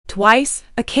Twice,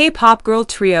 a K-pop girl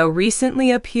trio recently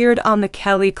appeared on The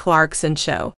Kelly Clarkson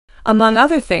Show. Among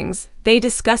other things, they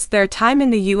discussed their time in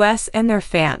the US and their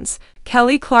fans.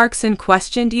 Kelly Clarkson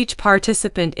questioned each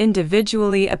participant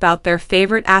individually about their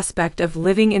favorite aspect of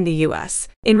living in the US.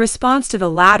 In response to the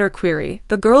latter query,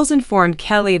 the girls informed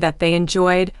Kelly that they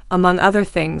enjoyed, among other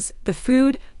things, the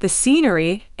food, the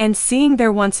scenery, and seeing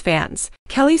their once fans.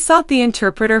 Kelly sought the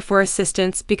interpreter for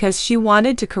assistance because she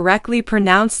wanted to correctly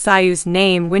pronounce Tsuyu's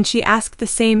name when she asked the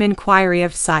same inquiry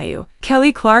of Tzuyu.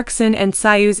 Kelly Clarkson and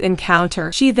Tsuyu's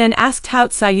encounter. She then asked how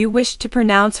Tzuyu wished to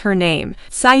pronounce her name.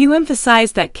 Tzuyu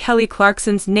emphasized that Kelly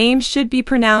Clarkson's name should be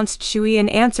pronounced Shui in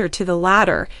answer to the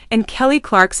latter, and Kelly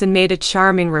Clarkson made a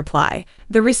charming reply.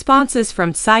 The responses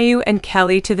from Tzuyu and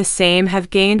Kelly to the same have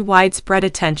gained widespread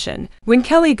attention. When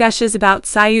Kelly gushes about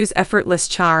Tsuyu's effortless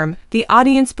charm, the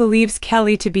audience believes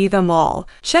Kelly to be them all.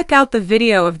 Check out the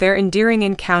video of their endearing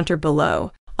encounter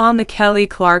below. On The Kelly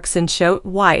Clarkson Show,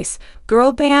 Twice,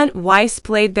 girl band Twice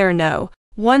played their No.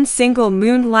 1 single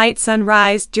Moonlight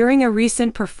Sunrise during a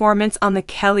recent performance on The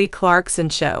Kelly Clarkson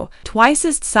Show.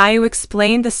 Twice's Tzuyu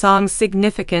explained the song's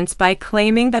significance by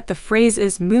claiming that the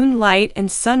phrases moonlight and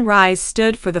sunrise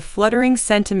stood for the fluttering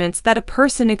sentiments that a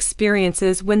person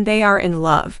experiences when they are in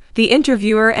love. The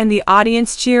interviewer and the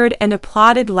audience cheered and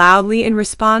applauded loudly in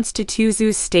response to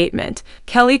Tzu유's statement.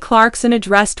 Kelly Clarkson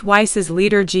addressed Twice's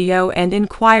leader Jihyo and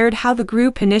inquired how the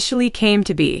group initially came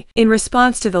to be. In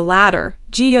response to the latter,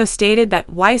 Jihyo stated that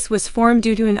Twice was formed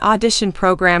due to an audition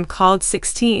program called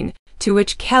 16, to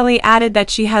which Kelly added that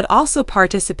she had also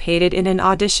participated in an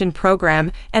audition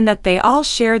program and that they all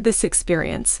shared this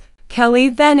experience. Kelly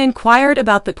then inquired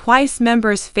about the Twice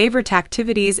members' favorite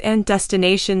activities and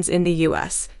destinations in the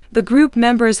US. The group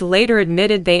members later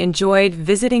admitted they enjoyed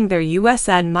visiting their US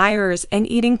admirers and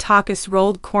eating tacos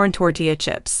rolled corn tortilla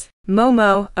chips.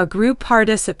 Momo, a group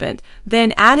participant,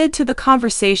 then added to the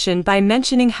conversation by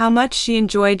mentioning how much she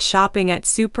enjoyed shopping at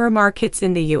supermarkets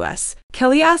in the US.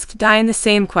 Kelly asked Diane the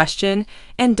same question,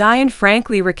 and Diane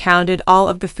frankly recounted all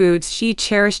of the foods she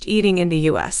cherished eating in the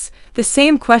US. The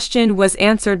same question was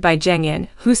answered by Jihyo,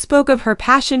 who spoke of her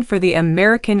passion for the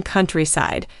American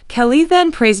countryside. Kelly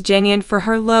then praised Jihyo for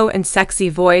her low and sexy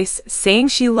voice, saying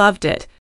she loved it.